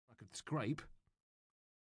scrape.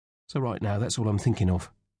 So right now, that's all I'm thinking of.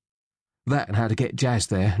 That and how to get Jazz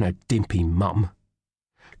there and her dimpy mum.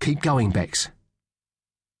 Keep going, Bex.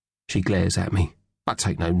 She glares at me. I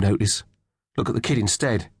take no notice. Look at the kid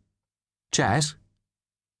instead. Jazz?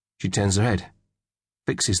 She turns her head.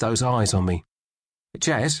 Fixes those eyes on me.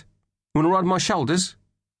 Jazz, you want to ride my shoulders?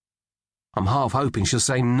 I'm half hoping she'll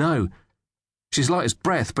say no. She's light as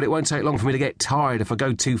breath, but it won't take long for me to get tired if I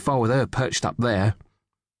go too far with her perched up there.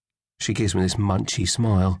 She gives me this munchy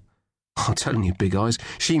smile. I'm telling you, Big Eyes,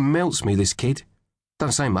 she melts me, this kid.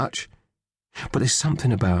 Don't say much, but there's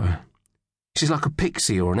something about her. She's like a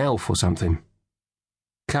pixie or an elf or something.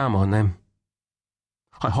 Come on, then.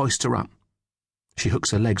 I hoist her up. She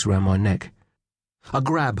hooks her legs round my neck. I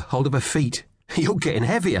grab hold of her feet. You're getting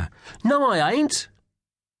heavier. No, I ain't.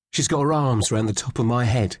 She's got her arms round the top of my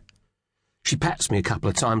head. She pats me a couple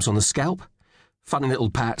of times on the scalp. Funny little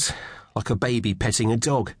pats, like a baby petting a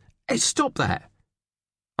dog. Hey, stop that.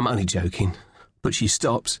 I'm only joking, but she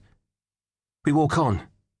stops. We walk on.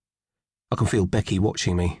 I can feel Becky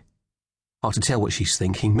watching me. Hard to tell what she's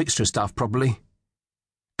thinking. Mixture of stuff, probably.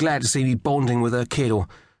 Glad to see me bonding with her kid, or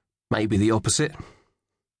maybe the opposite.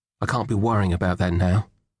 I can't be worrying about that now.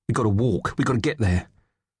 We've got to walk. We've got to get there.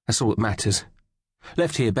 That's all that matters.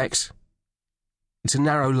 Left here, Bex. It's a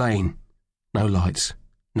narrow lane. No lights.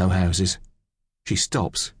 No houses. She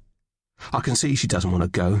stops. I can see she doesn't want to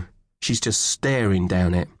go. She's just staring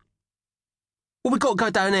down it. What we got to go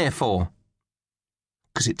down there for?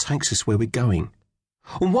 Because it takes us where we're going.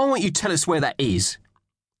 And why won't you tell us where that is?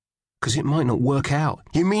 Because it might not work out.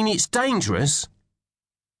 You mean it's dangerous?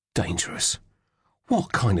 Dangerous?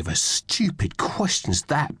 What kind of a stupid question's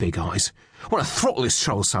that, Big Eyes? I want to throttle this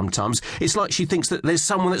troll sometimes. It's like she thinks that there's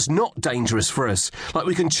someone that's not dangerous for us. Like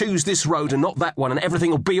we can choose this road and not that one and everything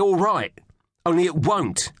will be all right. Only it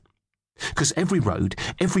won't. Because every road,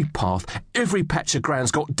 every path, every patch of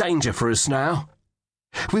ground's got danger for us now.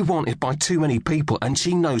 We're wanted by too many people, and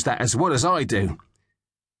she knows that as well as I do.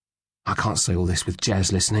 I can't say all this with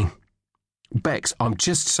Jazz listening. Bex, I'm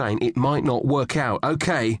just saying it might not work out,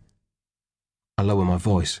 okay? I lower my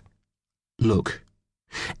voice. Look,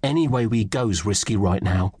 any way we go's risky right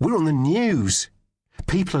now. We're on the news.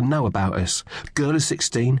 People'll know about us. Girl of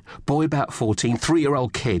 16, boy about 14,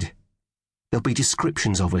 3-year-old kid. There'll be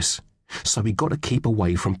descriptions of us. So we got to keep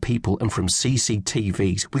away from people and from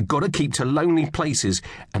CCTVs. We've got to keep to lonely places,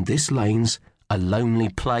 and this lane's a lonely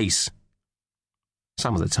place.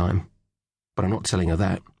 Some of the time, but I'm not telling her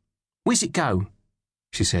that. Where's it go?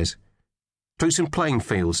 She says. Through some playing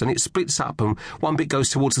fields, and it splits up, and one bit goes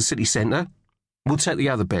towards the city centre. We'll take the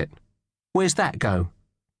other bit. Where's that go?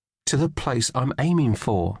 To the place I'm aiming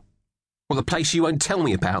for. Well, the place you won't tell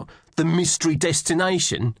me about? The mystery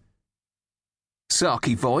destination?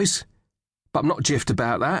 Sarky voice. But I'm not jiffed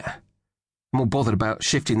about that. I'm more bothered about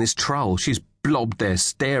shifting this troll. She's blobbed there,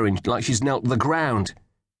 staring like she's knelt to the ground.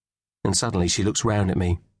 And suddenly she looks round at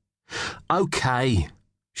me. Okay,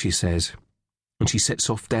 she says, and she sets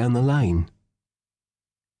off down the lane.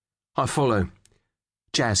 I follow.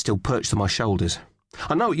 Jazz still perched on my shoulders.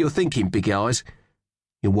 I know what you're thinking, Big Eyes.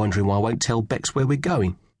 You're wondering why I won't tell Bex where we're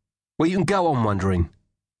going. Well, you can go on wondering.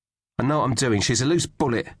 I know what I'm doing. She's a loose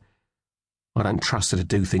bullet. I don't trust her to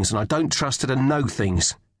do things, and I don't trust her to know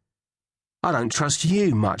things. I don't trust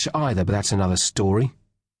you much either, but that's another story.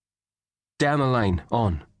 Down the lane,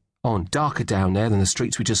 on, darker down there than the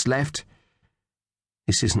streets we just left.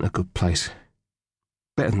 This isn't a good place.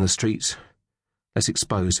 Better than the streets, less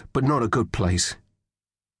exposed, but not a good place.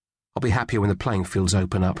 I'll be happier when the playing fields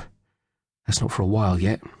open up. That's not for a while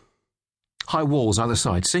yet. High walls either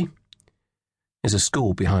side, see? There's a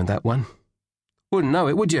school behind that one. Wouldn't know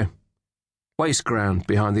it, would you? Waste ground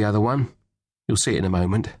behind the other one. You'll see it in a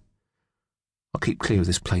moment. I'll keep clear of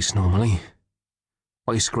this place normally.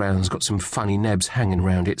 Waste ground's got some funny nebs hanging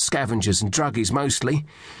round it, scavengers and druggies mostly.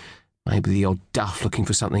 Maybe the odd duff looking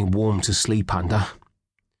for something warm to sleep under.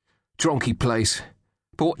 Dronky place,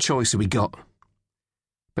 but what choice have we got?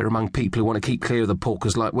 Better among people who want to keep clear of the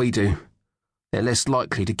porkers like we do. They're less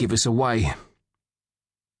likely to give us away.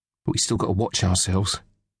 But we still got to watch ourselves.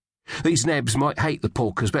 These nebs might hate the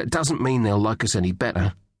porkers, but it doesn't mean they'll like us any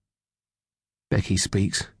better. Becky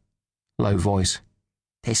speaks. Low voice.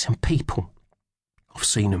 There's some people. I've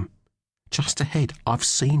seen them. Just ahead, I've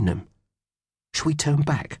seen them. Shall we turn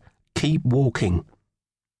back? Keep walking.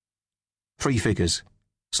 3 figures,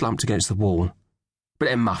 slumped against the wall. But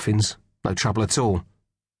they're muffins. No trouble at all.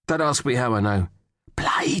 Don't ask me how I know.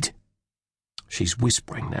 Blade! She's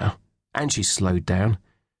whispering now, and she's slowed down,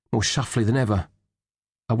 more shuffly than ever.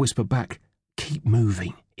 I whisper back, keep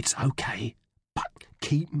moving, it's okay, but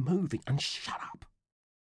keep moving and shut up.